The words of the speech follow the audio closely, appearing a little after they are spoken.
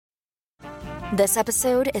This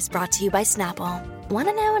episode is brought to you by Snapple. Want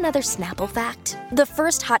to know another Snapple fact? The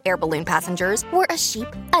first hot air balloon passengers were a sheep,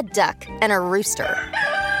 a duck, and a rooster.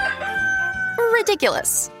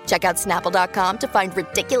 Ridiculous. Check out Snapple.com to find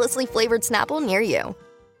ridiculously flavored Snapple near you.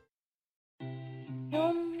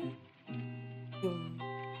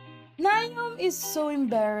 Nayeom is so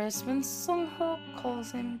embarrassed when Sungho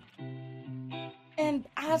calls him and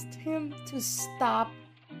asked him to stop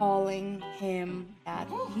calling him that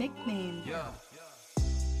nickname.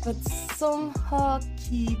 But Sungho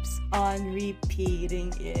keeps on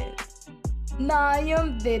repeating it.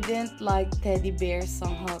 Nayeom didn't like Teddy Bear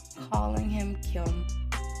Sungho calling him Kyum,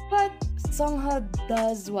 but Sungho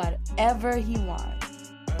does whatever he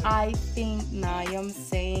wants. I think Nayeom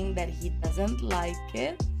saying that he doesn't like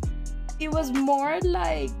it was more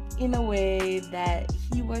like in a way that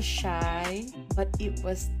he was shy, but it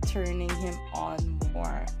was turning him on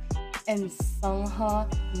more. And Sungho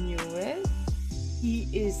knew it. He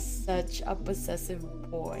is such a possessive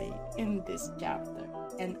boy in this chapter,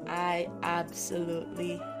 and I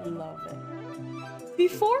absolutely love it.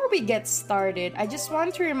 Before we get started, I just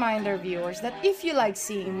want to remind our viewers that if you like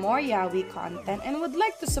seeing more yaoi content and would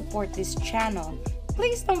like to support this channel,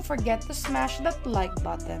 please don't forget to smash that like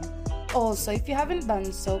button. Also, if you haven't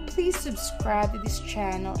done so, please subscribe to this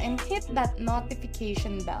channel and hit that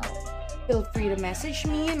notification bell. Feel free to message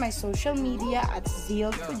me in my social media at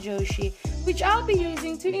ZealFujoshi, which I'll be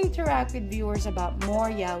using to interact with viewers about more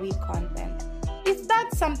yaoi content. If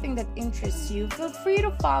that's something that interests you, feel free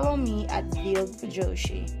to follow me at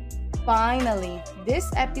ZealFujoshi. Finally,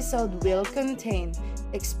 this episode will contain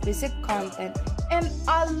explicit content and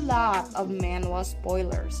a lot of manhwa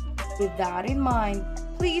spoilers. With that in mind,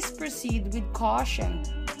 please proceed with caution.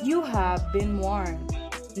 You have been warned.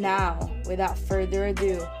 Now, without further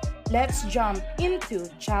ado, let's jump into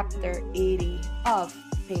chapter 80 of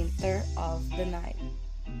Painter of the Night.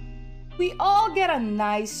 We all get a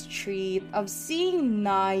nice treat of seeing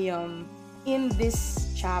Nayeom in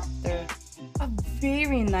this chapter. A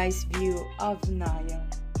very nice view of Nayeom.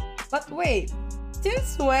 But wait,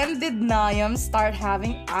 since when did Nayeom start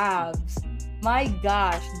having abs? My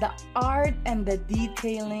gosh, the art and the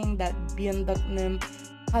detailing that Byung-Duk-nim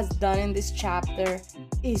has done in this chapter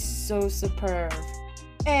is so superb.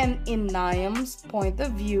 And in Nayeom's point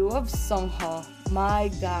of view of Sungho,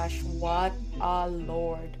 my gosh, what a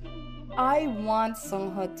lord. I want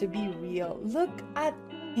Sungho to be real. Look at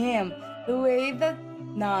him, the way that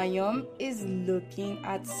Nayeom is looking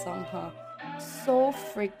at Sungho. So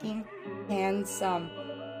freaking handsome,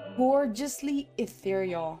 gorgeously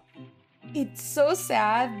ethereal. It's so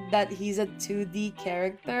sad that he's a 2D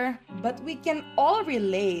character, but we can all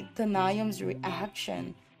relate to Nayeom's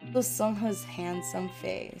reaction to Sungho's handsome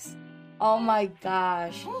face. Oh my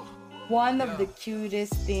gosh, one of the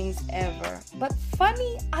cutest things ever, but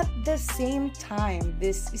funny at the same time,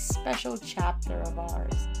 this special chapter of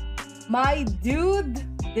ours. My dude,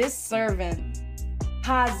 this servant,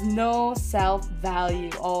 has no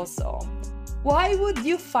self-value also. Why would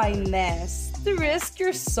you finesse to risk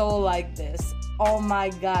your soul like this? Oh my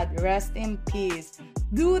god, rest in peace.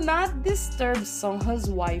 Do not disturb Sungho's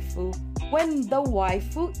waifu when the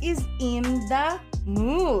waifu is in the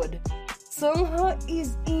mood. Sungho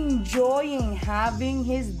is enjoying having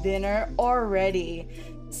his dinner already.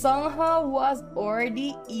 Sungho was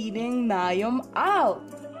already eating Nayeom out.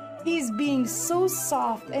 He's being so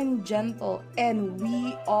soft and gentle, and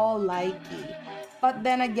we all like it. But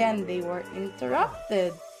then again, they were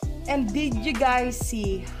interrupted. And did you guys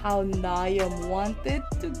see how Nayeom wanted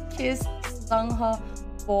to kiss Sungho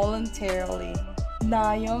voluntarily?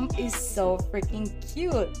 Nayeom is so freaking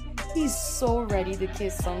cute. He's so ready to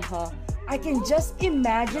kiss Sungho. I can just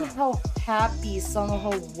imagine how happy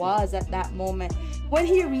Sungho was at that moment when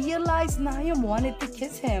he realized Nayeom wanted to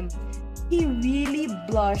kiss him. He really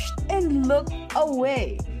blushed and looked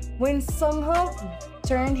away when Sungho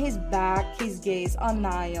turned his gaze on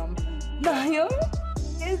Nayeom. Nayeom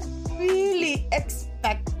is really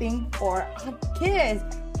expecting for a kiss.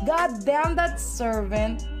 God damn that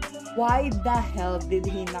servant. Why the hell did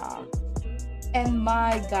he knock? And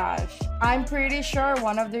my gosh, I'm pretty sure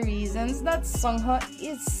one of the reasons that Sungho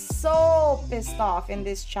is so pissed off in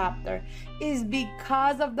this chapter is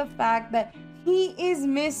because of the fact that he is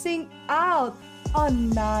missing out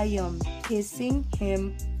on Nayeom kissing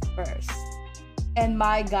him first. And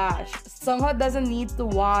my gosh, Sungho doesn't need to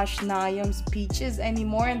wash Nayeom's peaches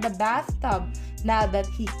anymore in the bathtub now that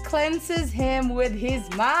he cleanses him with his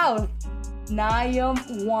mouth.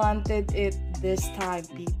 Nayeom wanted it this time,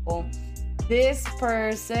 people. This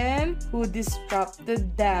person who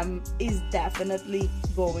disrupted them is definitely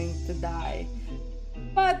going to die.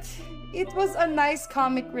 But it was a nice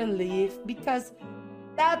comic relief because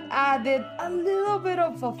that added a little bit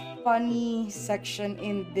of a funny section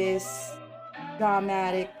in this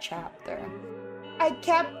dramatic chapter. I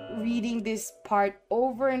kept reading this part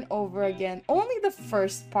over and over again, only the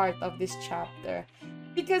first part of this chapter,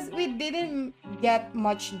 because we didn't get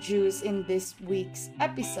much juice in this week's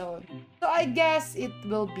episode. So I guess it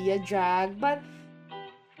will be a drag, but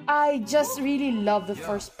I just really love the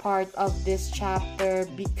first part of this chapter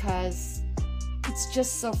because it's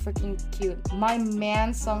just so freaking cute. My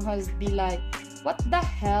man Songhus be like, what the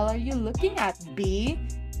hell are you looking at, B?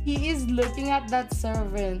 He is looking at that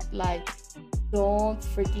servant like, don't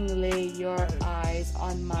freaking lay your eyes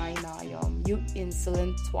on my Nayeom, you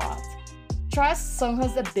insolent twat. Trust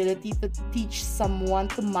Songhus' ability to teach someone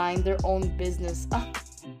to mind their own business.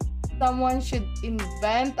 Someone should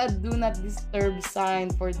invent a do not disturb sign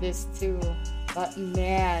for this too. But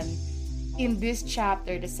man, in this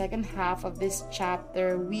chapter, the second half of this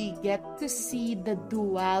chapter, we get to see the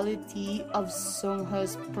duality of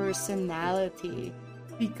Songhus' personality.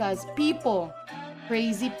 Because people,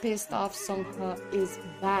 crazy pissed off Songho is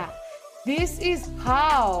back. This is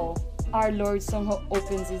how our Lord Songho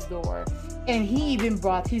opens his door. And he even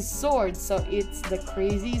brought his sword, so it's the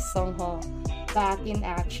crazy Songho back in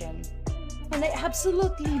action. And I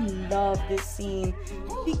absolutely love this scene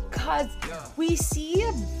because we see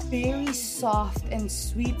a very soft and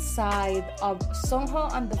sweet side of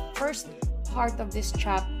Songho on the first part of this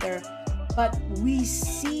chapter, but we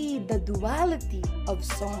see the duality of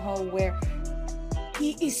Songho where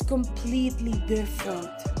he is completely different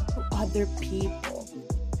to other people.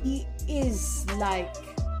 He is like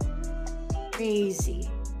crazy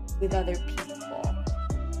with other people,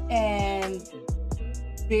 and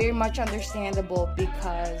very much understandable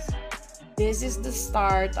because this is the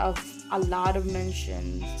start of a lot of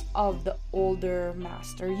mentions of the older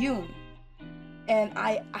Master Yoon. And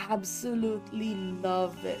I absolutely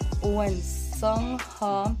love it when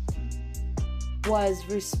Songho was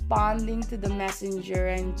responding to the messenger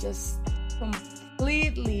and just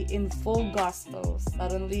completely in full gusto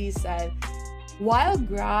suddenly said, while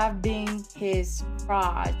grabbing his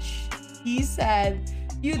crotch, he said,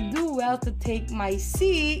 you do well to take my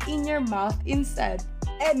C in your mouth instead.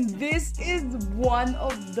 And this is one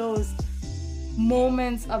of those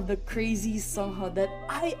moments of the crazy Songho that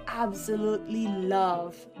I absolutely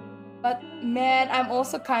love. But man, I'm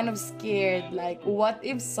also kind of scared. Like, what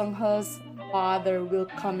if Songho's father will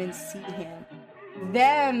come and see him?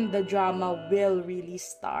 Then the drama will really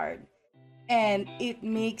start. And it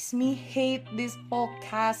makes me hate this whole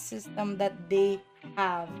caste system that they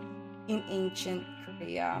have in ancient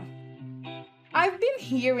Korea. I've been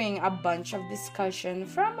hearing a bunch of discussion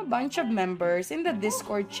from a bunch of members in the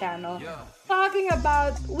Discord channel talking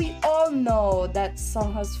about, we all know that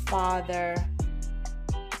Songho's father,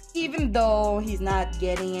 even though he's not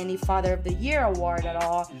getting any Father of the Year award at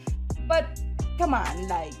all, but come on,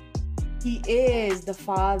 like, he is the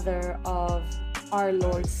father of our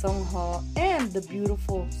Lord Songho and the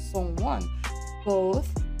beautiful Songwon.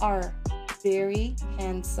 Both are very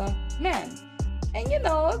handsome men. And you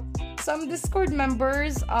know, some Discord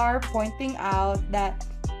members are pointing out that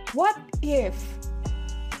what if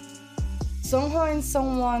Songho and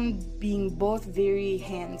Songwon being both very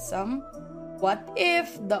handsome, what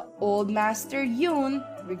if the old Master Yoon,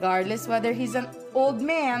 regardless whether he's an old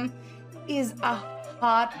man, is a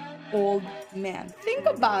hot old man? Think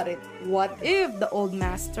about it. What if the old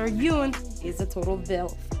Master Yoon is a total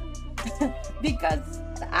DILF? Because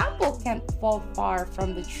the apple can't fall far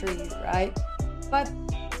from the tree, right? But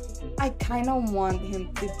I kind of want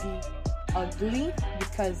him to be ugly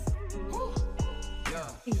because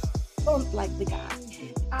I don't like the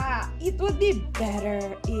guy. It would be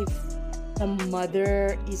better if the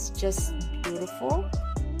mother is just beautiful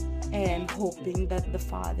and hoping that the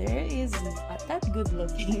father is not that good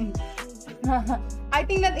looking. I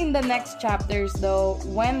think that in the next chapters though,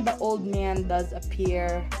 when the old man does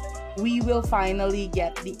appear, we will finally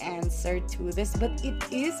get the answer to this. But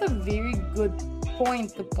it is a very good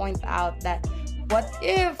point to point out that what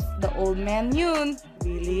if the old man Yoon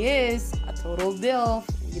really is a total DILF?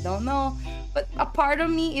 We don't know. But a part of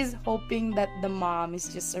me is hoping that the mom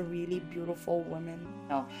is just a really beautiful woman. You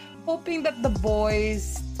know, hoping that the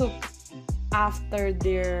boys took after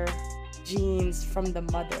their genes from the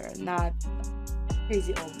mother, not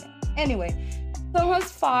crazy old man. Anyway,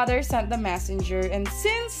 Songho's father sent the messenger, and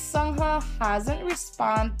since Songho hasn't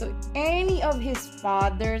responded to any of his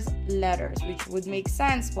father's letters, which would make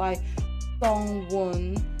sense why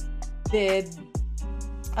Songwon did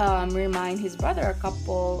remind his brother a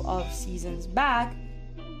couple of seasons back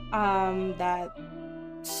that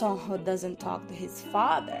Songho doesn't talk to his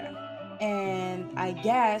father. And I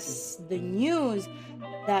guess the news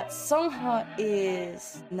that Songho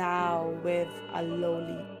is now with a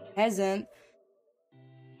lowly peasant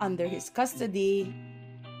under his custody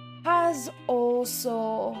has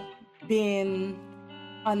also been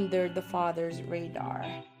under the father's radar.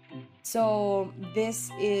 So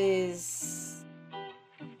this is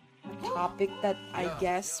a topic that I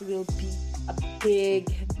guess will be a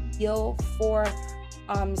big deal for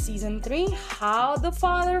season 3, how the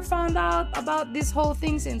father found out about this whole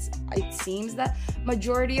thing, since it seems that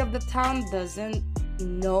majority of the town doesn't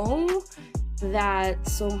know that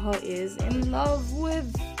Songho is in love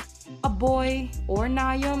with a boy, or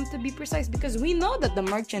Nayeom to be precise, because we know that the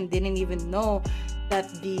merchant didn't even know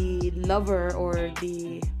that the lover or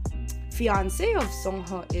the fiance of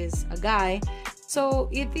Songho is a guy. So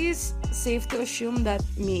it is safe to assume that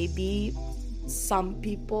maybe some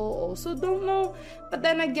people also don't know. But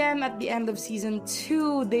then again, at the end of season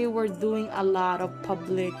 2, they were doing a lot of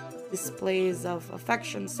public displays of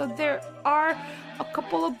affection. So there are a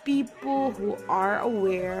couple of people who are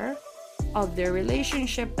aware of their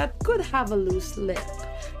relationship that could have a loose lip.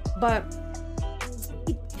 But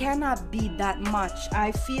it cannot be that much.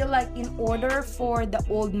 I feel like in order for the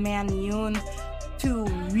old man Yoon to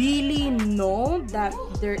really know that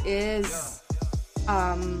there is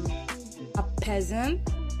a peasant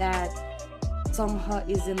that Songho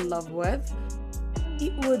is in love with,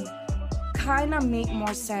 it would kind of make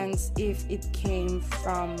more sense if it came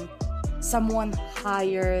from someone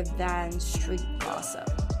higher than street gossip,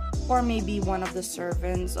 or maybe one of the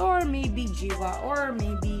servants, or maybe Jiwa, or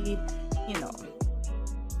maybe, you know,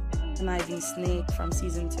 conniving snake from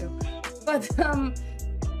season 2. But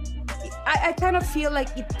I kind of feel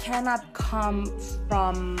like it cannot come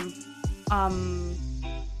from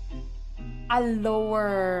a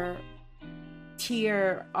lower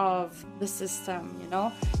tier of the system, you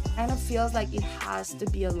know? Kind of feels like it has to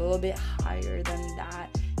be a little bit higher than that.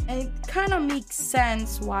 And it kind of makes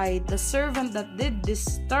sense why the servant that did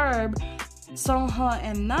disturb Songho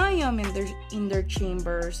and Nayeom in their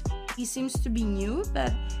chambers, he seems to be new,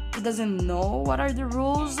 that he doesn't know what are the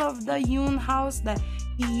rules of the Yoon house, that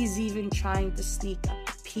he's even trying to sneak a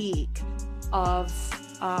peek of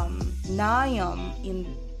Nayeom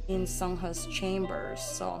in Songho's chambers.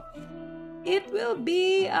 So it will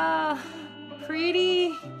be a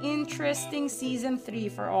pretty interesting season 3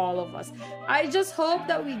 for all of us. I just hope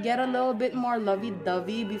that we get a little bit more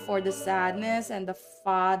lovey-dovey before the sadness and the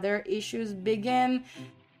father issues begin.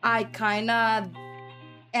 I kind of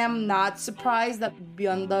am not surprised that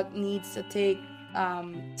Byeonduk needs to take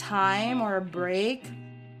time or a break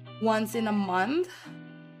once in a month,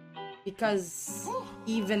 because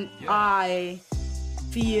even I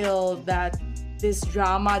feel that this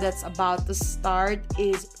drama that's about to start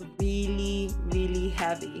is really, really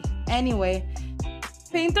heavy. Anyway,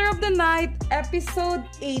 Painter of the Night episode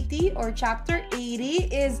 80 or chapter 80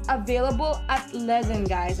 is available at Lezen,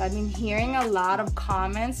 guys. I've been hearing a lot of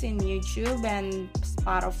comments in YouTube and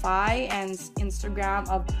Spotify and Instagram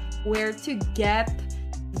of where to get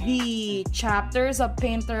the chapters of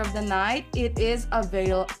Painter of the Night. It is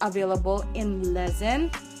available in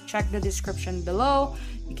Lezen. Check the description below.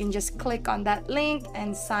 You can just click on that link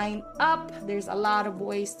and sign up. There's a lot of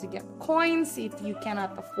ways to get coins if you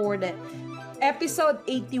cannot afford it. Episode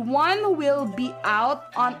 81 will be out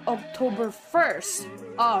on October 1st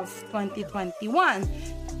of 2021.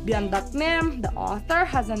 Byeonduk Nim, the author,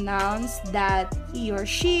 has announced that he or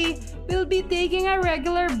she will be taking a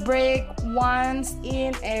regular break once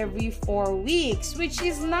in every 4 weeks, which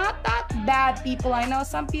is not that bad, people. I know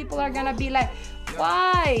some people are gonna be like,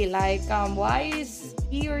 why? Why is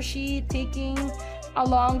he or she taking a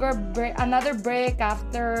longer break, another break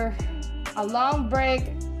after a long break?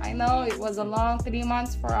 I know it was a long 3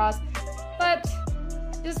 months for us, but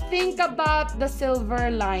just think about the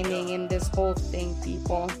silver lining in this whole thing,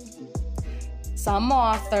 people. Some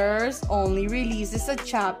authors only releases a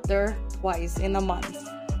chapter twice in a month.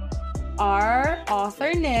 Our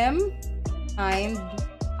author Nim, and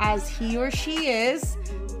as he or she is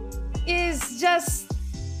just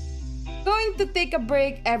going to take a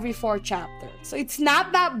break every 4 chapters. So it's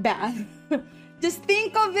not that bad. Just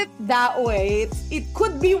think of it that way. It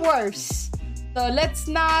could be worse. So let's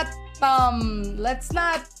not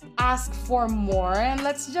ask for more, and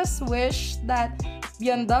let's just wish that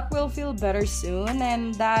Byeonduk will feel better soon,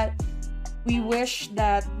 and that we wish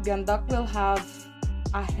that Byeonduk will have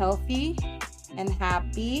a healthy and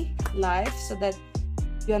happy life, so that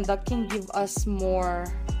Byeonduk can give us more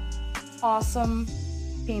awesome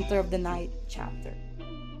Painter of the Night chapter.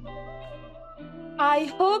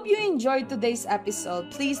 I hope you enjoyed today's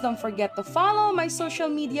episode. Please don't forget to follow my social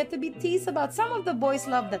media to be teased about some of the boys'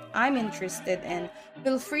 love that I'm interested in.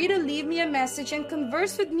 Feel free to leave me a message and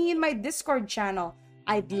converse with me in my Discord channel.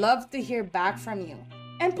 I'd love to hear back from you.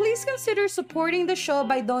 And please consider supporting the show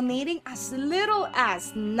by donating as little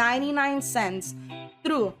as 99 cents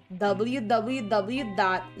through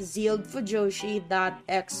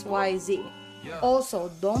www.zieldfujoshi.xyz.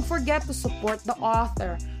 Also, don't forget to support the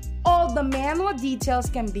author. All the manhwa details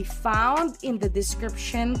can be found in the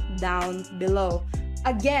description down below.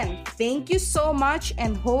 Again, thank you so much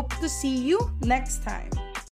and hope to see you next time.